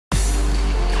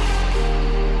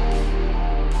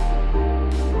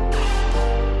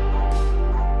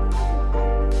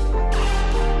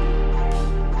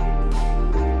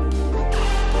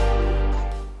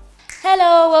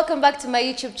welcome back to my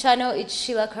YouTube channel. It's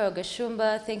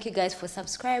sheilahgashumba. Thank you guys for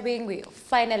subscribing. We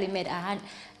finally made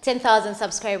 10,000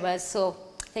 subscribers, so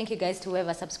thank you guys to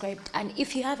whoever subscribed. And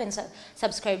if you haven't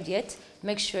subscribed yet,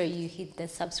 make sure you hit the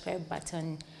subscribe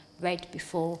button right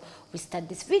before we start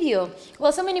this video.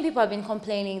 Well, so many people have been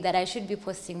complaining that I should be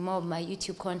posting more of my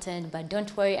YouTube content, but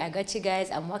don't worry, I got you guys.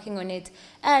 I'm working on it,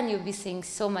 and you'll be seeing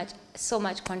so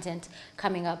much content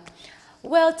coming up.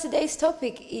 Well, today's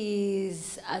topic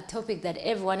is a topic that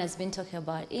everyone has been talking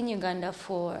about in Uganda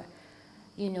for,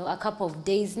 a couple of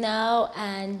days now.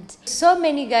 And so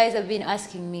many guys have been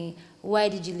asking me, why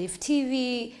did you leave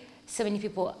TV? So many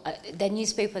people, the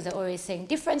newspapers are always saying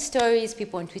different stories.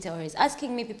 People on Twitter are always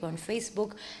asking me, people on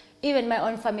Facebook, even my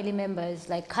own family members,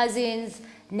 like cousins,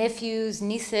 nephews,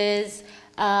 nieces,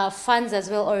 fans as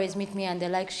well always meet me and they're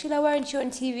like, Sheila, why aren't you on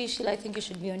TV? Sheila, I think you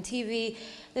should be on TV.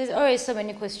 There's always so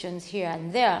many questions here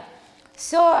and there.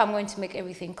 So I'm going to make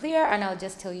everything clear, and I'll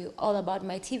just tell you all about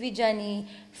my TV journey,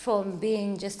 from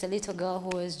being just a little girl who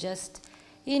was just,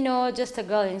 just a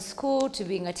girl in school, to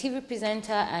being a TV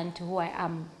presenter, and to who I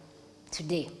am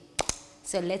today.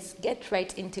 So let's get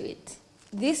right into it.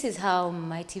 This is how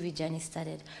my TV journey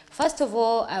started. First of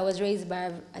all, I was raised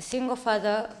by a single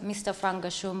father, Mr.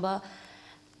 Gashumba,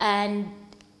 and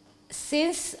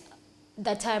since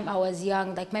the time I was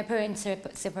young, like my parents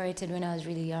separated when I was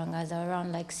really young. I was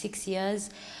around like 6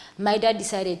 years. My dad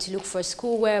decided to look for a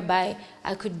school whereby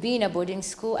I could be in a boarding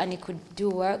school and he could do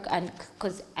work, and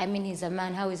because he's a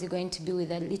man, how is he going to be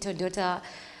with a little daughter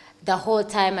the whole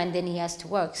time, and then he has to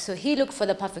work? So he looked for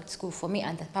the perfect school for me,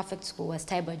 and the perfect school was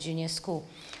Tiber Junior School.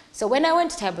 So when I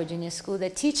went to Tiber Junior School, the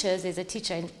teachers, there's a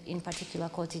teacher in particular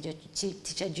called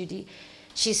Teacher Judy.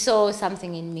 She saw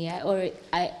something in me.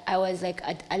 I was like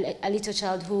a little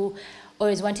child who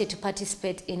always wanted to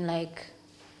participate in like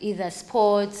either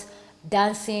sports,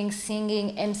 dancing,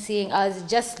 singing, emceeing. I was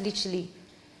just literally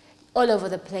all over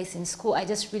the place in school. I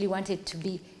just really wanted to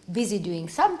be busy doing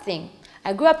something.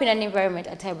 I grew up in an environment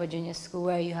at Tiber Junior School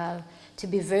where you have to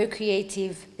be very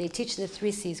creative. They teach the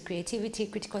 3 C's: creativity,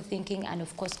 critical thinking, and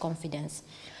of course confidence.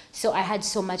 So I had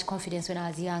so much confidence when I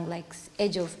was young, like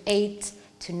age of 8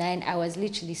 to 9, I was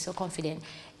literally so confident.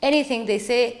 Anything they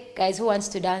say, guys, who wants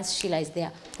to dance? Sheila is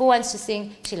there. Who wants to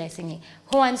sing? Sheila is singing.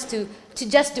 Who wants to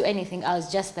just do anything? I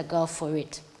was just the girl for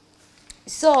it.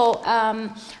 So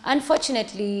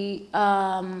unfortunately,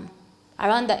 around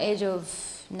the age of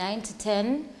 9 to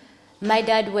 10, my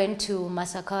dad went to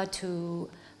Masaka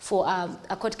for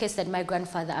a court case that my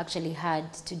grandfather actually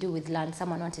had to do with land.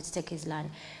 Someone wanted to take his land.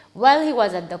 While he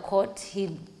was at the court,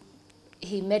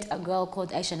 he met a girl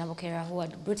called Aisha Nabokera who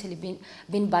had brutally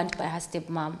been burnt by her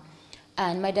stepmom,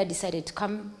 and my dad decided to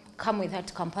come with her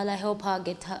to Kampala, help her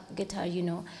get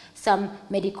her some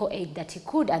medical aid that he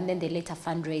could, and then they later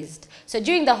fundraised. So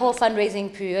during the whole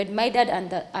fundraising period, my dad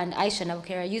and Aisha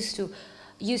Nabokera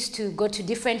used to go to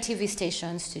different TV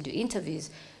stations to do interviews.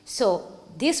 So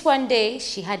this one day,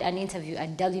 she had an interview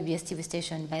at WBS TV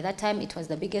station. By that time, it was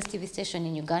the biggest TV station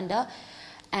in Uganda,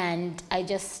 and I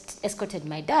just escorted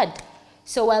my dad.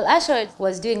 So while Asha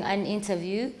was doing an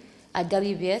interview at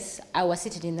WBS, I was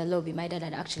seated in the lobby. My dad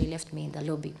had actually left me in the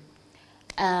lobby.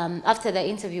 After the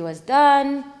interview was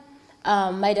done,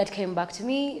 my dad came back to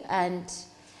me, and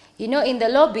in the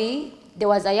lobby, there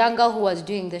was a young girl who was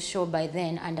doing the show by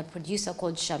then, and a producer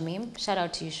called Shamim. Shout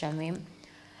out to you, Shamim.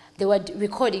 They were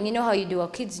recording, you know how you do a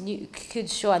kids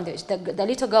show, and the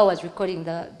little girl was recording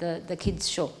the kids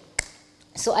show.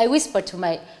 So I whispered to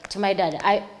my dad.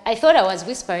 I thought I was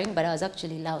whispering, but I was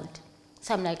actually loud.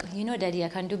 So I'm like, Daddy, I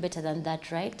can do better than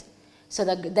that, right? So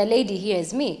the lady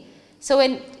hears me. So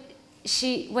when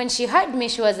she heard me,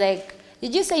 she was like,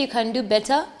 did you say you can do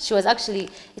better? She was actually,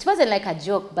 it wasn't like a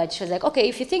joke, but she was like, okay,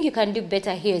 if you think you can do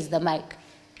better, here's the mic.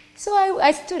 So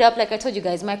I stood up. Like I told you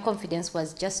guys, my confidence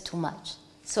was just too much.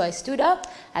 So I stood up,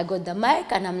 I got the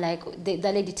mic, and I'm like, the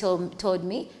lady told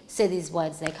me, say these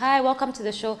words, like, hi, welcome to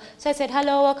the show. So I said,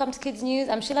 hello, welcome to Kids News.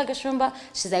 I'm Sheila Gashumba.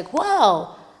 She's like,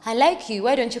 wow, I like you.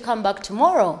 Why don't you come back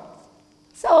tomorrow?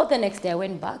 So the next day I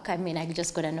went back. I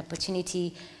just got an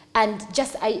opportunity. And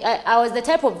I was the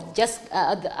type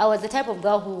of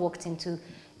girl who walked into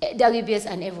WBS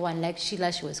and everyone liked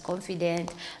Sheila. She was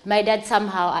confident. My dad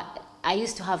somehow, I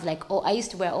used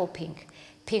to wear all pink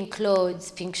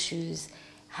clothes, pink shoes,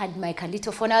 had my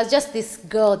Kalito phone. I was just this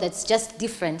girl that's just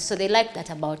different. So they liked that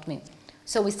about me.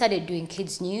 So we started doing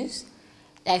Kids News.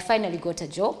 I finally got a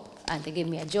job, and they gave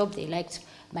me a job. They liked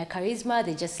my charisma.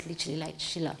 They just literally liked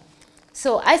Sheila.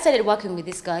 So I started working with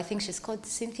this girl. I think she's called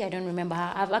Cynthia. I don't remember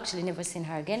her. I've actually never seen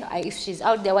her again. If she's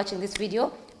out there watching this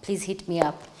video, please hit me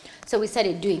up. So we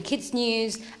started doing kids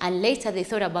news, and later they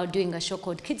thought about doing a show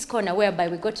called Kids Corner, whereby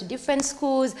we go to different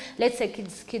schools. Let's say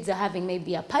kids are having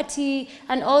maybe a party,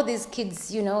 and all these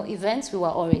kids, you know, events, we were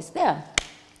always there.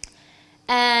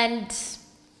 And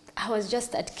I was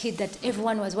just that kid that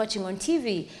everyone was watching on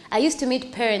TV. I used to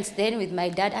meet parents then with my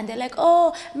dad, and they're like,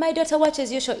 oh, my daughter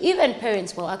watches your show. Even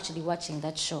parents were actually watching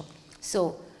that show.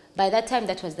 So by that time,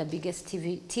 that was the biggest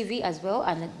TV as well,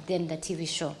 and then the TV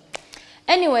show.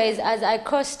 Anyways, as I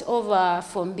crossed over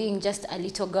from being just a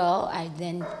little girl, I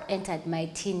then entered my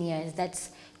teen years. That's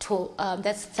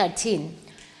 13.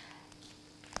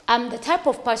 I'm the type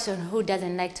of person who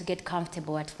doesn't like to get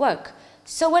comfortable at work.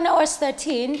 So when I was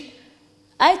 13,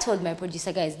 I told my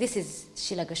producer, guys, this is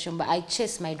Sheila Gashumba. I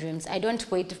chase my dreams. I don't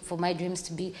wait for my dreams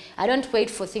to be, I don't wait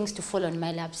for things to fall on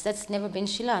my laps. That's never been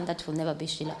Sheila, and that will never be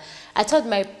Sheila. I told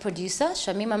my producer,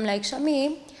 Shamim, I'm like,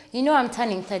 Shamim, you know I'm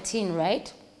turning 13,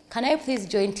 right? Can I please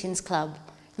join Teens Club?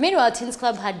 Meanwhile, Teens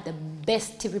Club had the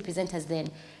best TV presenters then.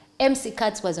 MC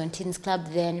Katz was on Teens Club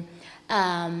then.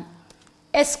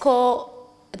 Esco,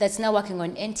 that's now working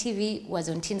on NTV, was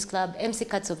on Teens Club. MC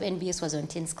Katz of NBS was on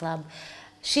Teens Club.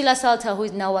 Sheila Salter, who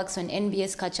now works on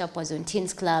NBS Catch Up, was on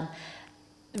Teens Club.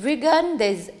 Regan,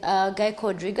 there's a guy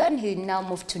called Regan. He now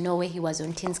moved to Norway. He was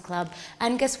on Teens Club.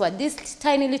 And guess what? This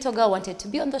tiny little girl wanted to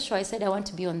be on the show. I said, I want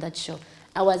to be on that show.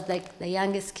 I was like the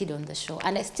youngest kid on the show.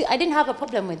 And I didn't have a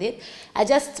problem with it. I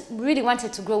just really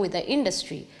wanted to grow with the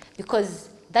industry because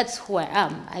that's who I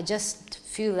am. I just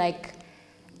feel like,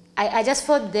 I just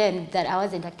felt then that I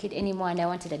wasn't a kid anymore and I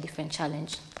wanted a different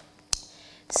challenge.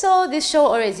 So this show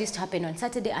always used to happen on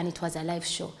Saturday, and it was a live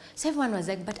show. So everyone was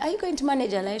like, but are you going to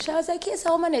manage a live show? I was like, yes,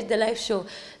 I'll manage the live show.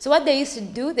 So what they used to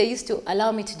do, they used to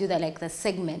allow me to do that, like the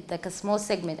segment, like a small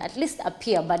segment, at least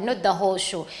appear, but not the whole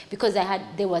show, because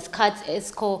there was Katz,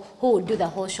 Esco, who would do the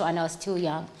whole show, and I was still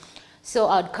young. So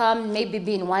I'd come, maybe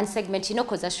be in one segment, you know,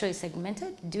 because the show is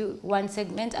segmented, do one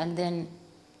segment, and then,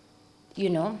 you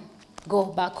know, go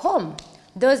back home.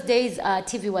 Those days,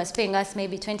 TV was paying us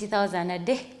maybe 20,000 a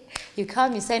day. You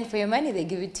come, you sign for your money, they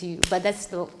give it to you. But that's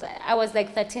low. I was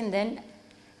like 13 then.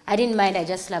 I didn't mind. I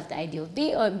just loved the idea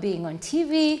of being on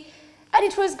TV. And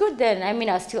it was good then. I mean,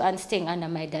 I was still staying under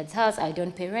my dad's house. I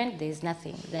don't pay rent. There's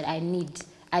nothing that I need.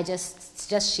 It's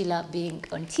just Sheila being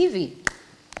on TV.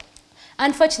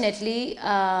 Unfortunately,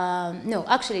 no,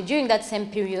 actually, during that same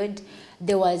period,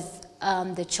 there was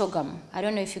the Chogam. I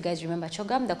don't know if you guys remember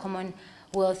Chogam, the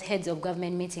Commonwealth Heads of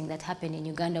Government meeting that happened in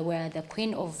Uganda, where the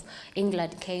Queen of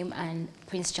England came and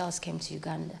Prince Charles came to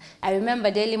Uganda. I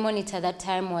remember Daily Monitor that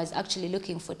time was actually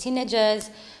looking for teenagers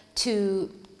to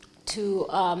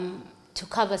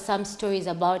cover some stories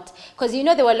about, because you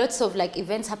know there were lots of like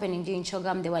events happening during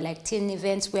Chogam. There were like teen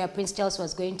events where Prince Charles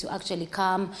was going to actually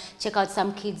come check out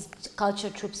some kids, culture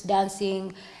troops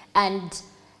dancing, and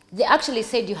they actually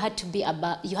said you had to be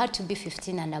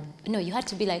 15 and you had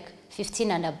to be like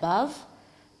 15 and above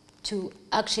to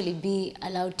actually be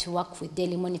allowed to work with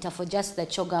Daily Monitor for just the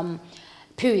Chogam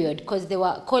period, because they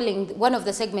were calling one of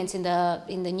the segments in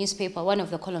the newspaper, one of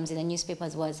the columns in the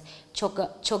newspapers was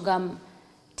Chogam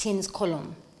Teens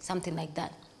column, something like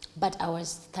that. But I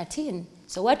was 13.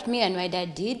 So what me and my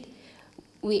dad did,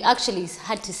 we actually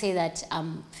had to say that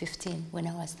I'm 15 when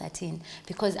I was 13,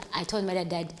 because I told my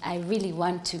dad, I really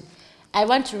want to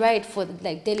write for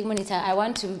like Daily Monitor. I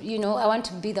want to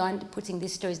be the one putting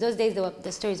these stories. Those days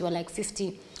the stories were like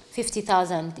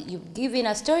 50,000. You give in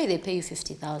a story, they pay you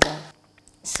 50,000.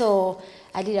 So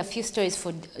I did a few stories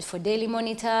for Daily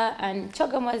Monitor, and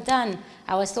Chogam was done.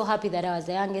 I was so happy that I was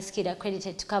the youngest kid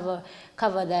accredited to cover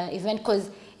the event, because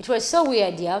it was so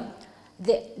weird, yeah.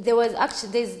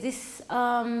 There's this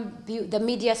the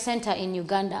media center in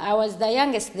Uganda. I was the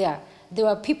youngest there. There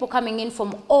were people coming in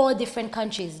from all different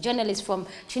countries, journalists from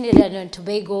Trinidad and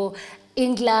Tobago,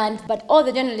 England, but all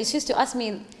the journalists used to ask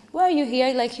me, why are you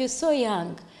here? Like, you're so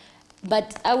young.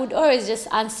 But I would always just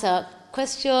answer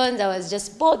questions. I was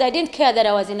just bored. I didn't care that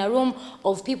I was in a room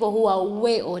of people who are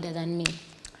way older than me.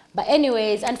 But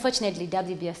anyways, unfortunately,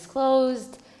 WBS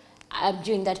closed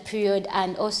during that period,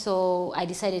 and also I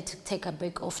decided to take a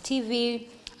break off TV.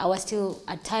 I was still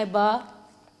at Taiba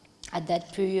at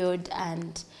that period,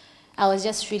 and I was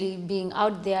just really being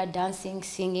out there, dancing,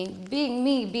 singing, being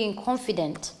me, being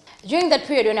confident. During that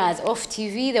period when I was off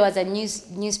TV, there was a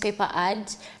newspaper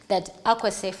ad that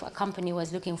Aquasafe, a company,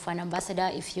 was looking for an ambassador.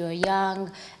 If you're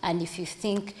young and if you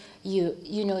think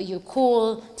you're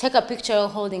cool, take a picture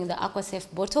holding the Aquasafe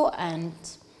bottle and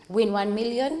win 1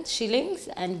 million shillings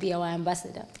and be our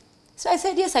ambassador. So I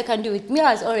said, yes, I can do it. Me,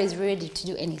 I was always ready to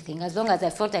do anything. As long as I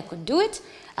felt I could do it,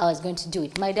 I was going to do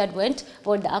it. My dad went,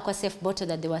 bought the AquaSafe bottle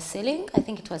that they were selling. I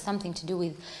think it was something to do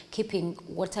with keeping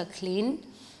water clean.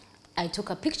 I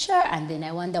took a picture, and then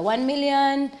I won the 1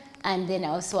 million, and then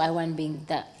also I won being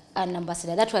an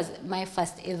ambassador. That was my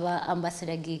first ever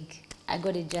ambassador gig. I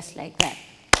got it just like that.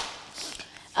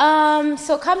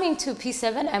 So coming to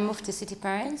P7, I moved to City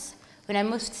Parents. When I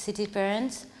moved to City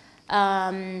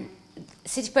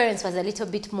Parents was a little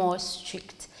bit more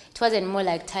strict. It wasn't more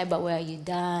like Taiba where you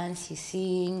dance, you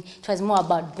sing. It was more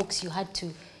about books. You had to,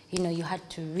 you had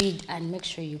to read and make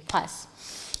sure you pass.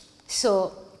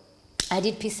 So I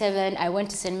did P7. I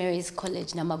went to St. Mary's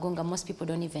College, Namagunga. Most people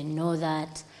don't even know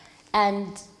that.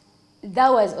 And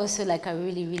that was also like a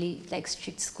really, really like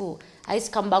strict school. I used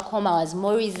to come back home, I was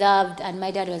more reserved, and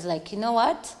my dad was like, you know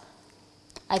what?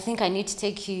 I think I need to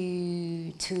take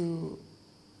you to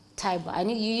Taiba.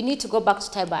 You need to go back to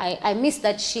Taiba. I miss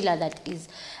that Sheila that's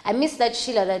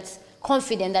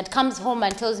confident, that comes home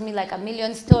and tells me like a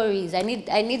million stories. I need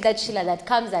that Sheila that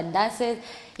comes and dances.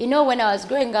 When I was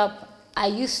growing up,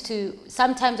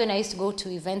 sometimes when I used to go to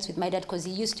events with my dad, because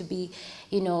he used to be,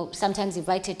 sometimes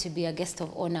invited to be a guest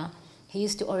of honor, he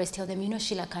used to always tell them,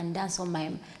 Sheila can dance on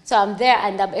my... So I'm there,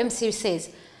 and the MC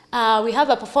says, we have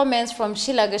a performance from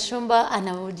sheilahgashumba, and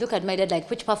I would look at my dad like,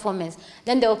 which performance?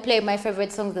 Then they would play. My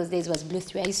favorite song those days was Blue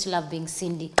 3. I used to love being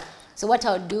Cindy. So what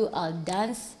I would do, I'll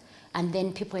dance, and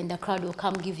then people in the crowd will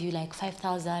come give you like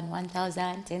 5,000,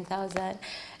 1,000, 10,000.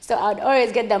 So I would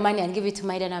always get the money and give it to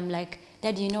my dad. I'm like,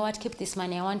 Dad, you know what? Keep this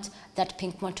money. I want that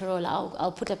pink Motorola.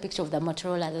 I'll put a picture of the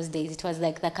Motorola those days. It was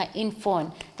like the in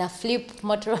phone, the flip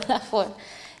Motorola phone.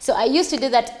 So I used to do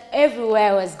that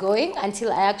everywhere I was going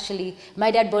until my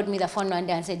dad bought me the phone one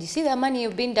day and said, you see the money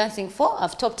you've been dancing for?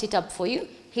 I've topped it up for you.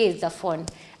 Here's the phone.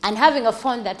 And having a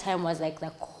phone that time was like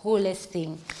the coolest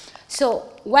thing.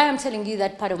 So why I'm telling you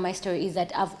that part of my story is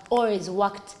that I've always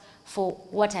worked for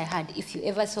what I had. If you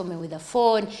ever saw me with a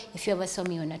phone, if you ever saw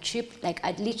me on a trip, like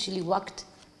I'd literally worked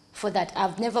for that.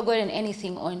 I've never gotten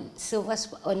anything on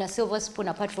a silver spoon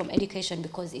apart from education,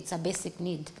 because it's a basic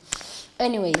need.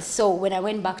 Anyways, so when I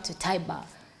went back to Taiba,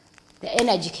 the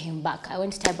energy came back. I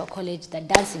went to Taiba College, the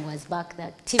dancing was back,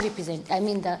 the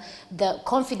the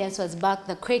confidence was back,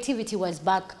 the creativity was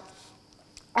back,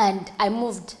 and I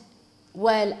moved to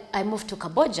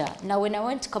Kamboja. Now, when I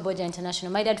went to Kamboja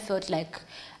International, my dad felt like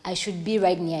I should be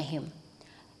right near him.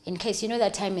 In case,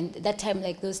 that time,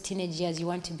 like those teenage years, you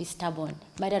want to be stubborn.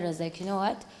 My dad was like, you know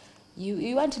what?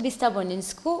 You want to be stubborn in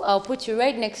school? I'll put you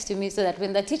right next to me so that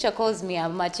when the teacher calls me,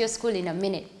 I'm at your school in a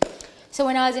minute. So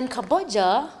when I was in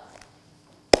Kamboja,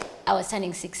 I was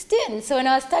turning 16. So when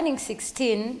I was turning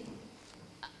 16,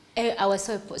 I was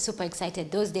so super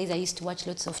excited. Those days I used to watch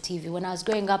lots of TV. When I was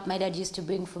growing up, my dad used to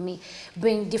bring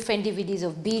different DVDs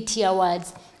of BET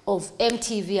Awards, of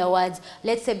MTV Awards.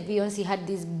 Let's say Beyonce had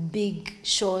these big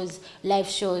shows, live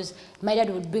shows. My dad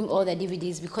would bring all the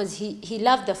DVDs because he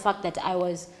loved the fact that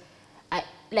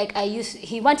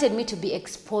he wanted me to be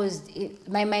exposed,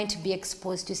 my mind to be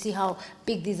exposed to see how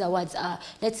big these awards are.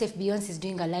 Let's say if Beyonce is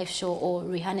doing a live show or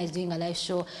Rihanna is doing a live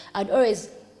show, I'd always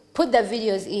put the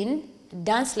videos in,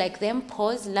 dance like them,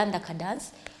 pause, learn the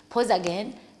cadence, pause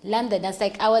again, learn the dance.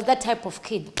 Like I was that type of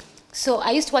kid. So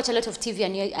I used to watch a lot of TV,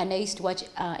 and I used to watch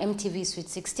MTV Sweet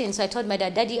 16. So I told my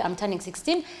dad, Daddy, I'm turning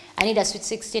 16. I need a Sweet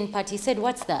 16 party. He said,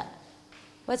 what's that?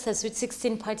 What's a Sweet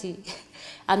 16 party?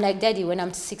 I'm like, Daddy, when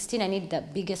I'm 16, I need the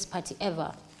biggest party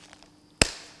ever.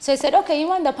 So he said, okay, you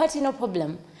want the party? No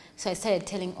problem. So I started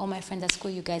telling all my friends at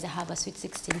school, you guys, I have a Sweet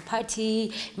 16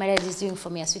 party. My dad is doing for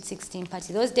me a Sweet 16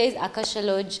 party. Those days, Akasha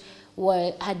Lodge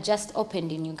had just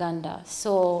opened in Uganda.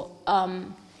 So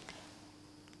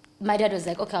my dad was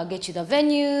like, okay, I'll get you the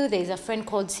venue. There's a friend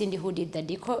called Cindy who did the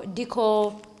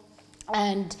decor.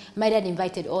 And my dad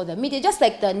invited all the media, just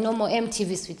like the normal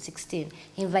MTV Sweet 16.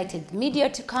 He invited media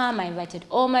to come. I invited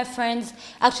all my friends.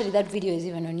 Actually, that video is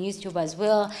even on YouTube as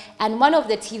well. And one of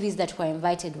the TVs that were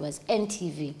invited was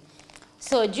NTV.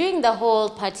 So during the whole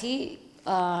party,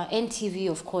 NTV,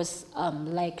 of course,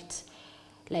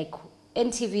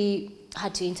 NTV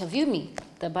had to interview me,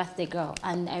 the birthday girl.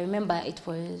 And I remember it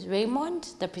was Raymond,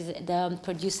 the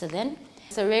producer then.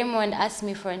 So Raymond asked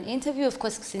me for an interview. Of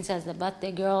course, since I was the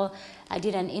birthday girl, I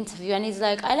did an interview. And he's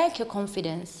like, I like your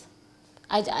confidence.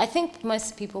 I think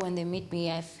most people, when they meet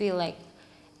me, I feel like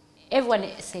everyone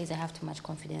says I have too much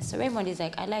confidence. So Raymond is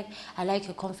like, I like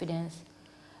your confidence.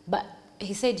 But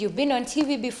he said, you've been on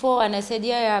TV before? And I said,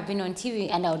 yeah, I've been on TV,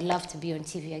 and I would love to be on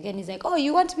TV again. He's like, oh,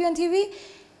 you want to be on TV?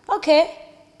 Okay,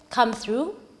 come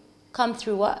through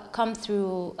what?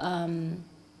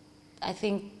 I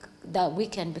think that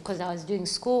weekend because I was doing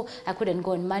school. I couldn't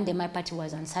go on Monday. My party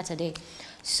was on Saturday.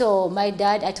 So I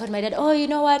told my dad, oh, you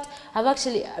know what?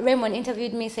 Raymond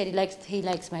interviewed me, said he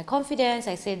likes my confidence.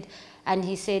 And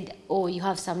he said, oh, you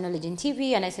have some knowledge in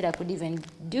TV. And I said I could even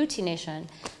do T-Nation.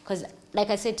 Because like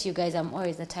I said to you guys, I'm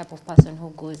always the type of person who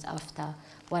goes after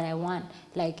what I want.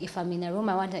 Like if I'm in a room,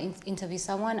 I want to interview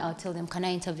someone, I'll tell them, can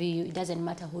I interview you? It doesn't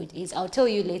matter who it is. I'll tell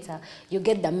you later. You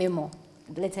get the memo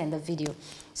later in the video.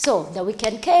 So the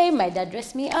weekend came, my dad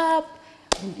dressed me up.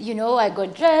 You know, I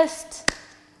got dressed.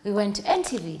 We went to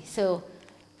NTV. So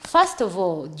first of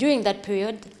all, during that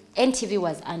period, NTV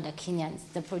was under Kenyans.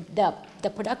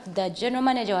 The general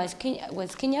manager was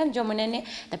Kenyan, Joe Monene.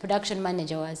 The production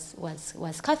manager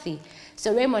was Kathy.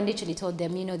 So Raymond literally told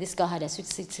them, you know, this girl had a sweet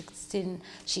 16.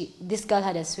 This girl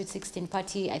had a sweet 16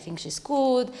 party. I think she's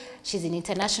good. She's in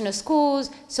international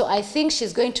schools. So I think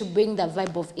she's going to bring the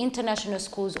vibe of international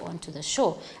schools onto the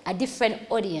show, a different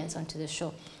audience onto the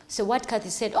show. So what Kathy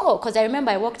said, oh, because I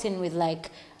remember I walked in with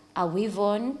like a weave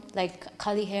on, like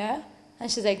curly hair. And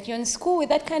she's like, you're in school with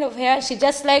that kind of hair? She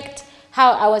just liked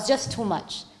how I was just too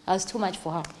much. I was too much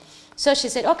for her. So she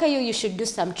said, okay, you should do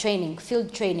some training,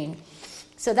 field training.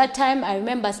 So that time, I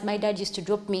remember my dad used to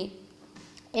drop me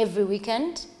every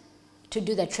weekend to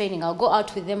do the training. I'll go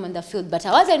out with them on the field. But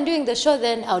I wasn't doing the show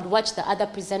then. I would watch the other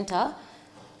presenter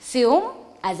film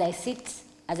as I sit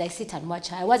and watch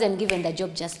her. I wasn't given the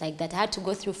job just like that. I had to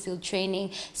go through field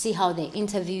training, see how they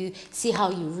interview, see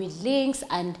how you read links.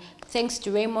 And thanks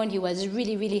to Raymond, he was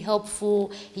really, really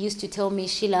helpful. He used to tell me,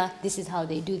 Sheila, this is how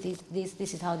they do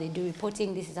this is how they do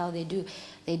reporting, this is how they do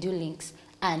links.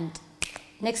 And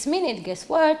next minute, guess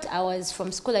what? I was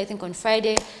from school, I think on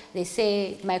Friday. They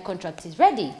say my contract is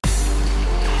ready.